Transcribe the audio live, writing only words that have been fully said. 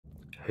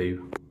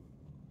who.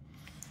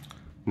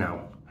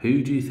 Now,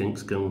 who do you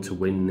think's going to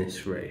win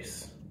this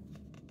race?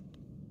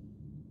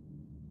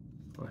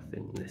 I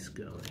think this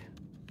guy.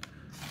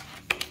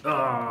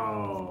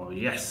 Oh,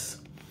 yes.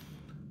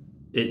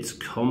 It's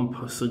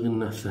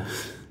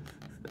Compsognathus.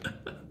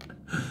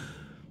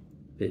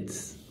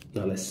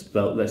 Now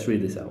let's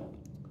read this out.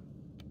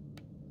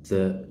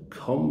 The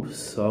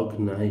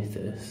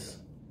Compsognathus,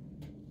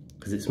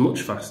 because it's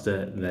much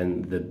faster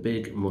than the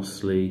big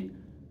muscly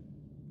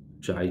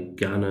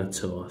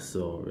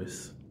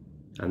Giganotosaurus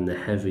and the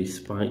heavy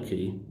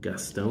spiky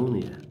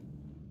Gastonia.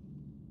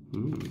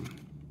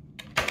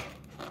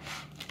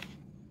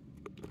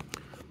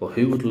 Well,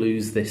 who would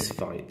lose this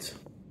fight?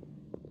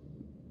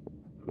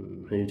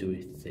 Who do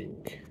we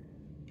think?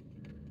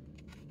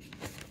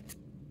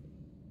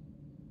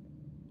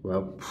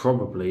 Well,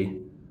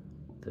 probably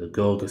the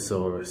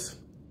Gorgosaurus,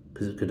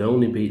 because it could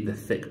only beat the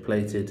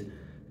thick-plated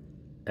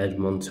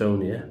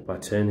Edmontonia by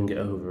turning it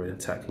over and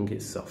attacking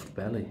its soft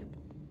belly.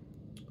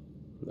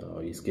 No,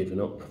 he's given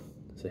up.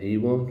 So he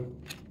won.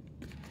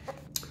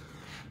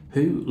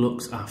 Who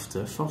looks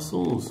after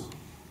fossils?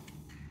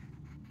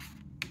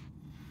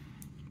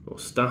 Well,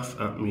 staff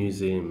at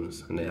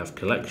museums, and they have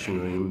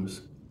collection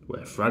rooms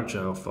where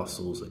fragile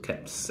fossils are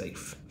kept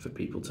safe for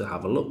people to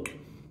have a look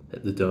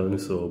at the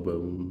dinosaur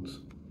bones.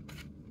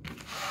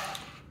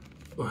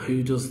 Well,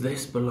 who does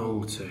this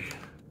belong to?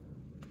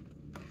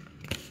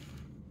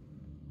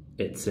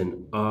 It's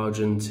an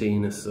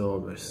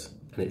Argentinosaurus,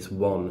 and it's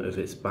one of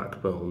its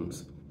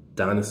backbones.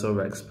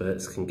 Dinosaur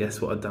experts can guess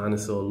what a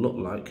dinosaur looked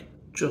like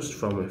just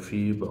from a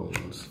few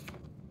bones.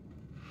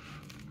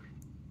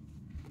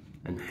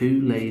 And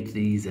who laid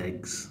these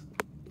eggs?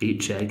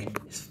 Each egg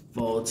is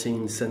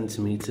 14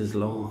 centimetres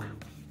long.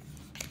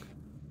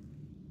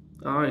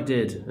 I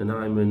did, and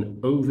I'm an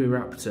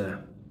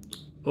oviraptor.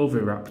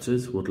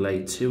 Oviraptors would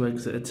lay 2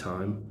 eggs at a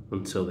time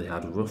until they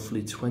had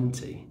roughly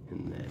 20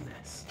 in their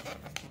nest.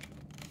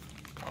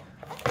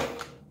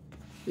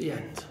 The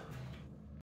end.